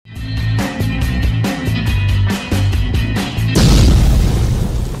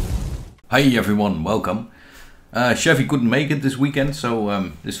Hi everyone, welcome. Chevy couldn't make it this weekend,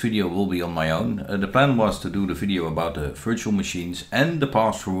 so this video will be on my own. The plan was to do the video about the virtual machines and the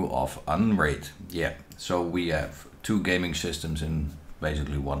pass-through of unRAID. Yeah, so we have two gaming systems in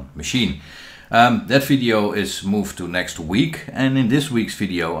basically one machine. That video is moved to next week, and in this week's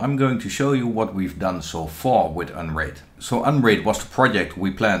video I'm going to show you what we've done so far with unRAID. So unRAID was the project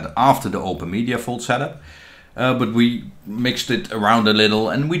we planned after the Open Media Vault setup. But we mixed it around a little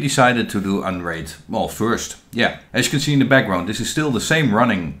and we decided to do unRAID, well, first. Yeah, as you can see in the background, this is still the same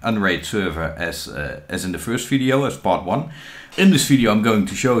running unRAID server as in the first video, as part 1. In this video I'm going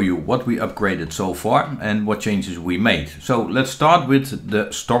to show you what we upgraded so far and what changes we made. So let's start with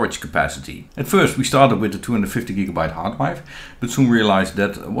the storage capacity. At first we started with the 250GB hard drive, but soon realized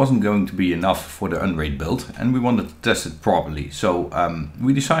that wasn't going to be enough for the unRAID build and we wanted to test it properly. So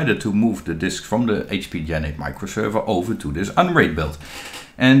we decided to move the disks from the HP Gen 8 microserver over to this unRAID build.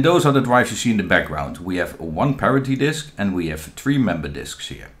 And those are the drives you see in the background. We have one parity disk and we have 3 member disks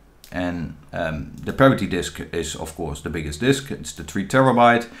here. And the parity disk is of course the biggest disk. It's the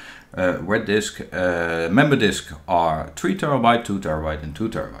 3TB red disk. Member disk are 3TB, 2TB and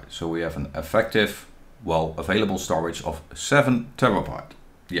 2TB. So we have an effective, well, available storage of 7TB.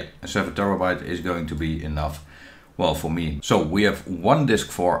 Yeah, 7TB is going to be enough, well, for me. So we have one disk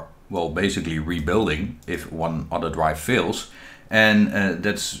for, well, basically rebuilding if one other drive fails. And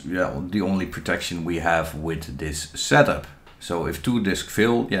that's the only protection we have with this setup. So if 2 disks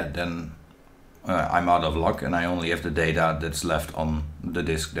fail, yeah, then I'm out of luck and I only have the data that's left on the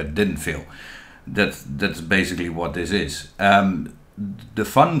disk that didn't fail. That's basically what this is. The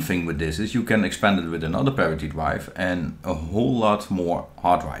fun thing with this is you can expand it with another parity drive and a whole lot more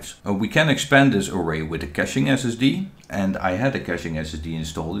hard drives. We can expand this array with a caching SSD, and I had a caching SSD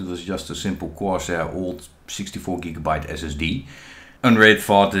installed. It was just a simple Corsair old 64GB SSD. unRAID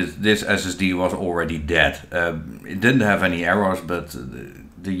thought that this SSD was already dead. It didn't have any errors, but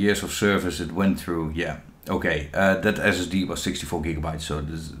the years of service it went through, yeah, okay. That SSD was 64GB, so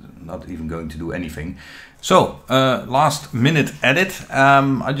this is not even going to do anything. So, last minute edit.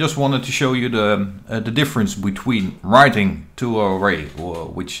 I just wanted to show you the difference between writing to an array,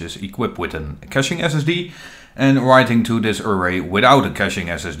 which is equipped with a caching SSD, and writing to this array without a caching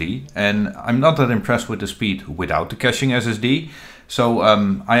SSD. And I'm not that impressed with the speed without the caching SSD. So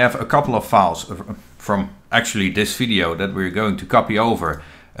I have a couple of files from actually this video that we're going to copy over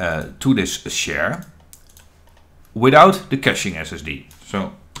to this share without the caching SSD.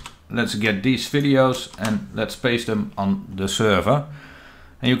 So let's get these videos and let's paste them on the server.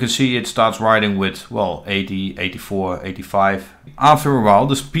 And you can see it starts writing with, well, 80, 84, 85. After a while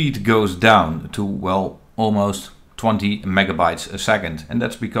the speed goes down to, well, almost 20 megabytes a second. And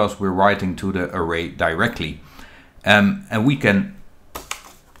that's because we're writing to the array directly. And we can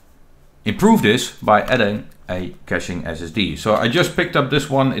improve this by adding a caching SSD. So I just picked up this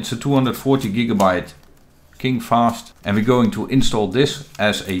one. It's a 240GB King Fast, and we're going to install this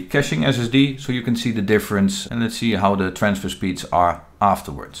as a caching SSD so you can see the difference, and let's see how the transfer speeds are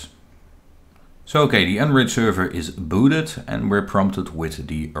afterwards. So okay, the unRAID server is booted and we're prompted with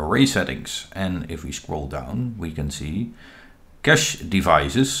the array settings, and if we scroll down we can see cache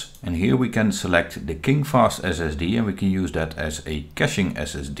devices, and here we can select the King Fast SSD and we can use that as a caching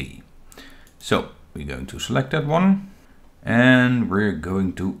SSD. So we're going to select that one and we're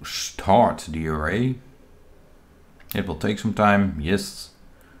going to start the array. It will take some time, yes.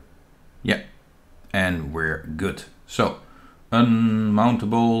 Yeah, and we're good. So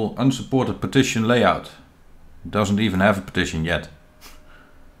unmountable, unsupported partition layout. Doesn't even have a partition yet.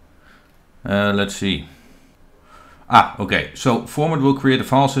 Let's see. Okay, so format will create a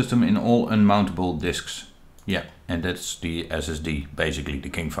file system in all unmountable disks. Yeah, and that's the SSD, basically the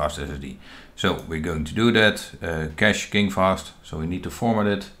King Fast SSD. So we're going to do that, cache King Fast, so we need to format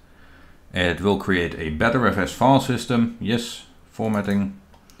it. It will create a BetterFS file system, yes, formatting,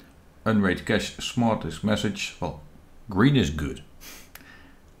 unRAID cache smart disk message, well, green is good.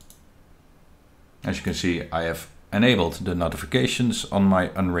 As you can see, I have enabled the notifications on my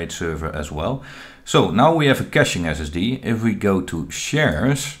unRAID server as well. So now we have a caching SSD. If we go to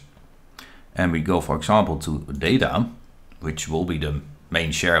shares and we go, for example, to data, which will be the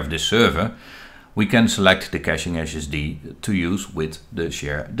main share of this server, we can select the caching SSD to use with the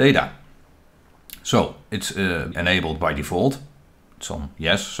share data. So it's enabled by default. It's on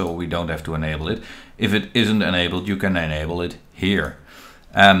yes, so we don't have to enable it. If it isn't enabled, you can enable it here.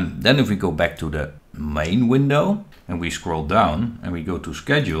 Then if we go back to the main window and we scroll down and we go to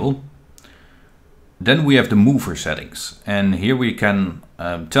schedule, then we have the mover settings, and here we can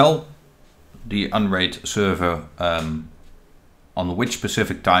tell the unRAID server on which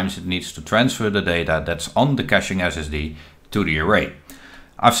specific times it needs to transfer the data that's on the caching SSD to the array.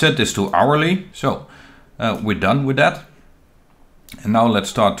 I've set this to hourly, so we're done with that. And now let's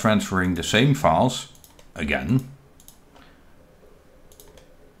start transferring the same files again.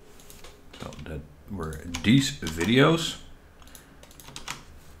 So that were these videos.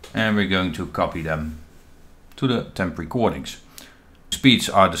 And we're going to copy them to the temp recordings. Speeds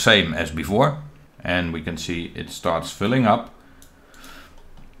are the same as before, and we can see it starts filling up.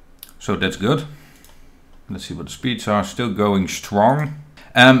 So that's good. Let's see what the speeds are, still going strong.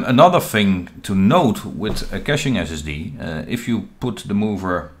 Another thing to note with a caching SSD, if you put the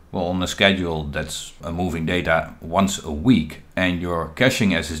mover on a schedule that's moving data once a week and your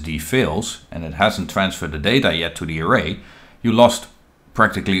caching SSD fails and it hasn't transferred the data yet to the array, you lost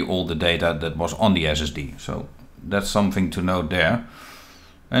practically all the data that was on the SSD. So that's something to note there.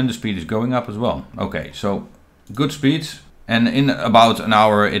 And the speed is going up as well. Okay, so good speeds. And in about an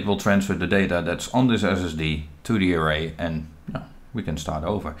hour it will transfer the data that's on this SSD to the array, and we can start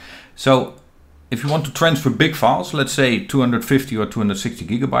over. So if you want to transfer big files, let's say 250 or 260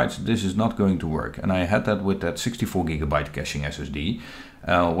 gigabytes, this is not going to work. And I had that with that 64 gigabyte caching SSD.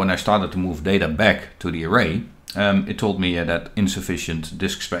 When I started to move data back to the array, it told me that insufficient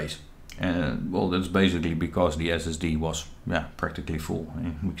disk space. Well, that's basically because the SSD was practically full.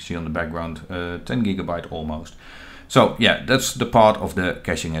 We can see on the background 10 gigabyte almost. So yeah, that's the part of the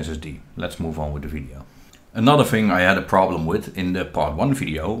caching SSD. Let's move on with the video. Another thing I had a problem with in the part 1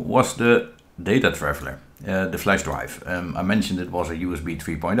 video was the data traveler, the flash drive. I mentioned it was a USB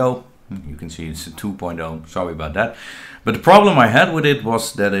 3.0. You can see it's a 2.0, sorry about that. But the problem I had with it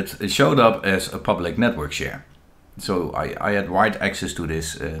was that it showed up as a public network share. So I had write access to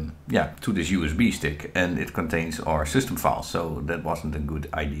this, to this USB stick, and it contains our system files. So that wasn't a good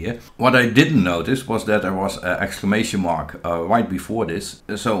idea. What I didn't notice was that there was an exclamation mark right before this.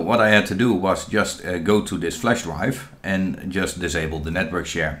 So what I had to do was just go to this flash drive and just disable the network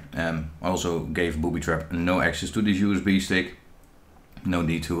share. I also gave Booby Trap no access to this USB stick. No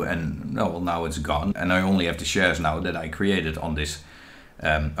need to, and well, now it's gone. And I only have the shares now that I created on this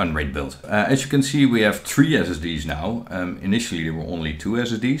unRAID build. As you can see, we have 3 SSDs now. Initially there were only 2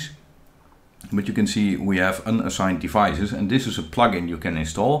 SSDs, but you can see we have unassigned devices, and this is a plugin you can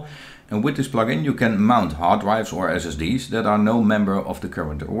install. And with this plugin you can mount hard drives or SSDs that are no member of the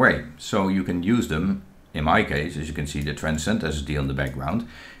current array. So you can use them. In my case, as you can see, the Transcend SSD on the background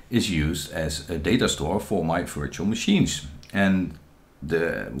is used as a data store for my virtual machines. And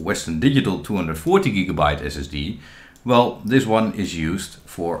the Western Digital 240 gigabyte SSD, well, this one is used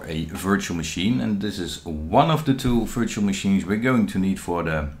for a virtual machine, and this is one of the 2 virtual machines we're going to need for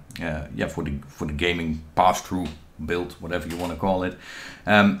the for the gaming pass-through build, whatever you want to call it.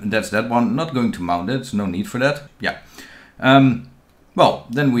 That's that one. Not going to mount it, no need for that. Well,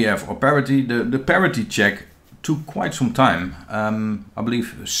 then we have our parity. The parity check took quite some time. I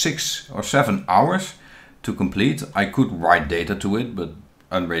believe 6 or 7 hours to complete. I could write data to it, but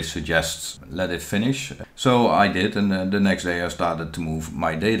unRAID suggests let it finish. So I did, and the next day I started to move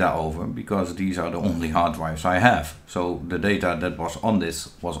my data over, because these are the only hard drives I have. So the data that was on this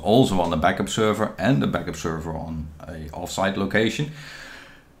was also on a backup server, and a backup server on a offsite location.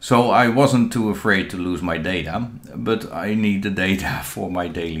 So I wasn't too afraid to lose my data, but I need the data for my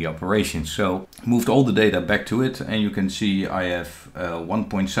daily operations. So moved all the data back to it, and you can see I have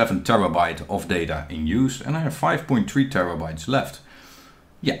 1.7 terabyte of data in use, and I have 5.3 terabytes left.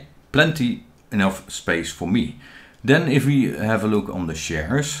 Yeah, plenty enough space for me. Then if we have a look on the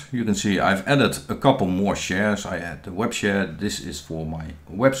shares, you can see I've added a couple more shares. I add the web share. This is for my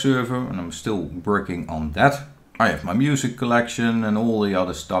web server, and I'm still working on that. I have my music collection and all the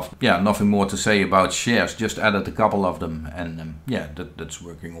other stuff. Yeah, nothing more to say about shares, just added a couple of them, and that's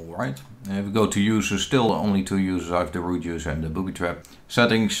working all right. If we go to users, still only 2 users. I have the root user and the Booby Trap.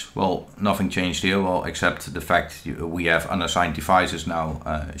 Settings, well, nothing changed here, well, except the fact we have unassigned devices now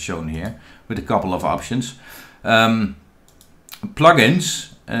shown here with a couple of options.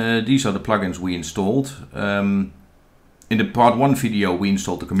 Plugins, these are the plugins we installed. In the part 1 video we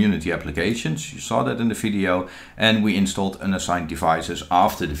installed the community applications, you saw that in the video, and we installed unassigned devices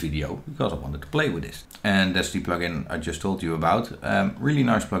after the video because I wanted to play with this. And that's the plugin I just told you about. Really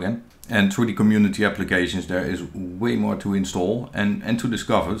nice plugin. And through the community applications there is way more to install and to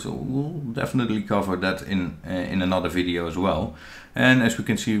discover, so we'll definitely cover that in another video as well. And as we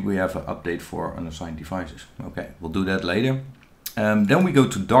can see, we have an update for unassigned devices. Okay, we'll do that later. Then we go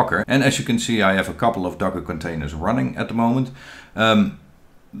to Docker, and as you can see I have a couple of Docker containers running at the moment.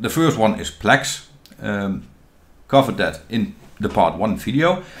 The first one is Plex, covered that in the part 1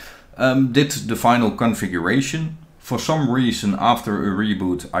 video. Did the final configuration For some reason, after a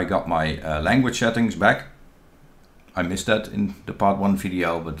reboot, I got my language settings back. I missed that in the part 1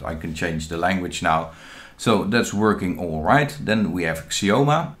 video, but I can change the language now. So that's working all right. Then we have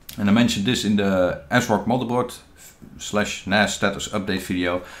Xioma. And I mentioned this in the ASRock motherboard / NAS status update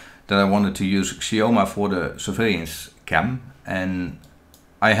video, that I wanted to use Xioma for the surveillance cam. And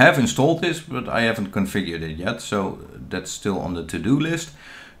I have installed this, but I haven't configured it yet. So that's still on the to-do list.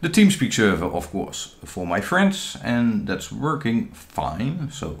 The TeamSpeak server, of course, for my friends, and that's working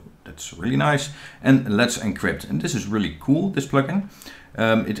fine. So that's really nice. And Let's Encrypt. And this is really cool, this plugin.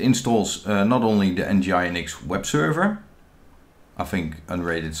 It installs not only the NGINX web server. I think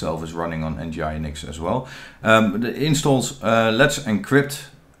unRAID itself is running on NGINX as well. But it installs Let's Encrypt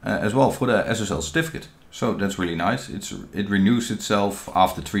as well for the SSL certificate. So that's really nice. It renews itself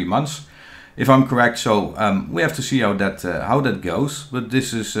after 3 months, if I'm correct. So we have to see how that goes. But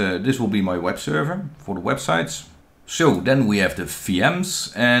this will be my web server for the websites. So then we have the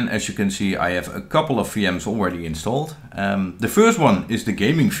VMs, and as you can see, I have a couple of VMs already installed. The first one is the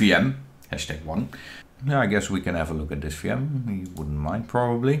gaming VM, #1. Yeah, I guess we can have a look at this VM. You wouldn't mind,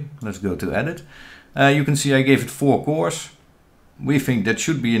 probably. Let's go to edit. You can see I gave it 4 cores. We think that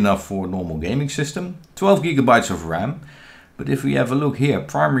should be enough for a normal gaming system. 12 GB of RAM. But if we have a look here,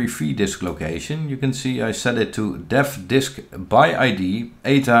 primary free disk location, you can see I set it to dev disk by ID,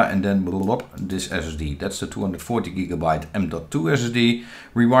 ATA, and then this SSD. That's the 240 GB M.2 SSD.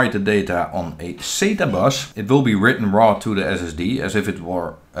 We write the data on a SATA bus. It will be written raw to the SSD as if it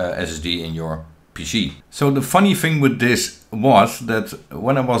were SSD in your PC. So the funny thing with this was that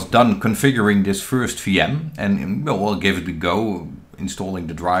when I was done configuring this first VM and well, gave it a go, installing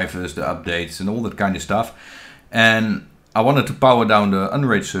the drivers, the updates and all that kind of stuff, and I wanted to power down the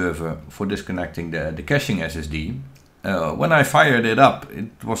unRAID server for disconnecting the caching SSD. When I fired it up,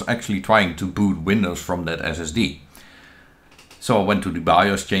 it was actually trying to boot Windows from that SSD. So I went to the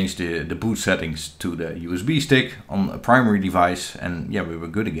BIOS, changed the boot settings to the USB stick on a primary device, and yeah, we were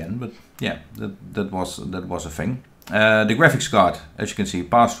good again. But yeah, that was a thing. The graphics card, as you can see,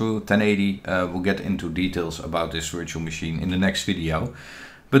 pass-through 1080. We'll get into details about this virtual machine in the next video.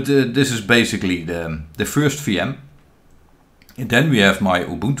 But this is basically the first VM. And then we have my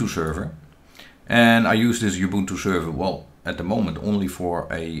Ubuntu server, and I use this Ubuntu server, well, at the moment only for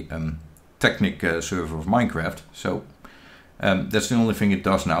a Technic server of Minecraft. So that's the only thing it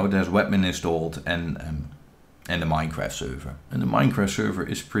does now. It has Webmin installed and the Minecraft server. And the Minecraft server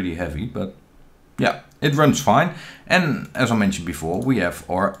is pretty heavy, but yeah, it runs fine. And as I mentioned before, we have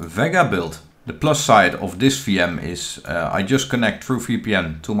our Vega build. The plus side of this VM is I just connect through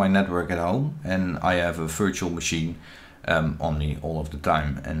VPN to my network at home, and I have a virtual machine on me all of the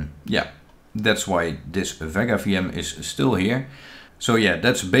time. And yeah, that's why this Vega VM is still here. So yeah,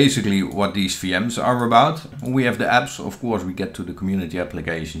 that's basically what these VMs are about. We have the apps, of course. We get to the community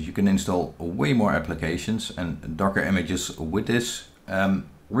applications. You can install way more applications and Docker images with this.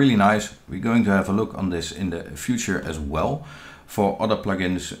 Really nice. We're going to have a look on this in the future as well for other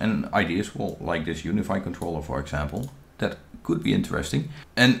plugins and ideas, well, like this Unify controller, for example. That could be interesting.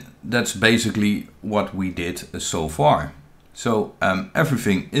 And that's basically what we did so far. So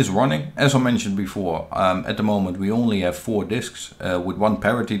everything is running. As I mentioned before, at the moment we only have 4 disks with 1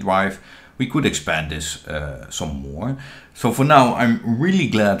 parity drive. We could expand this some more. So for now, I'm really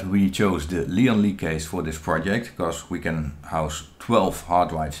glad we chose the Lian-Li case for this project, because we can house 12 hard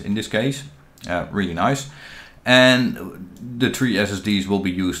drives in this case. Really nice. And the 3 SSDs will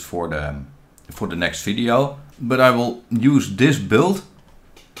be used for the next video. But I will use this build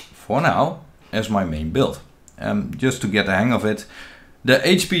for now as my main build. Just to get the hang of it. The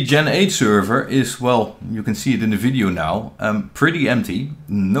HP Gen 8 server is, well, you can see it in the video now, pretty empty.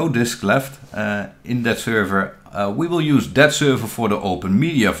 No disk left in that server. We will use that server for the Open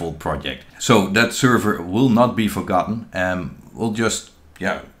Media Vault project. So that server will not be forgotten. We'll just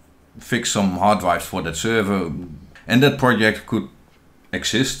fix some hard drives for that server. And that project could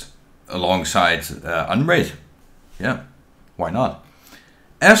exist alongside unRAID. Yeah, why not?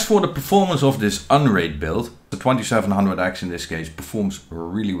 As for the performance of this unRAID build, the 2700X in this case performs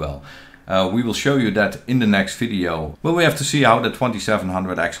really well. We will show you that in the next video. But we have to see how the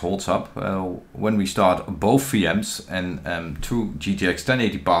 2700X holds up when we start both VMs and through GTX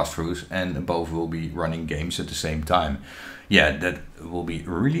 1080 pass-throughs, and both will be running games at the same time. Yeah, that will be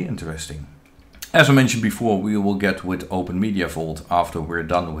really interesting. As I mentioned before, we will get with Open Media Vault after we're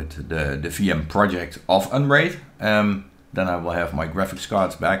done with the VM project of unRAID. Then I will have my graphics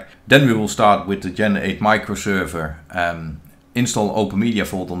cards back. Then we will start with the Gen 8 microserver, install Open Media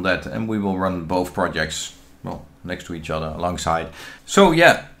Vault on that, and we will run both projects, well, next to each other alongside. So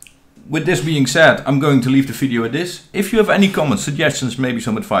yeah, with this being said, I'm going to leave the video at this. If you have any comments, suggestions, maybe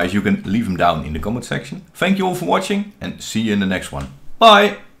some advice, you can leave them down in the comment section. Thank you all for watching and see you in the next one.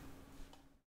 Bye!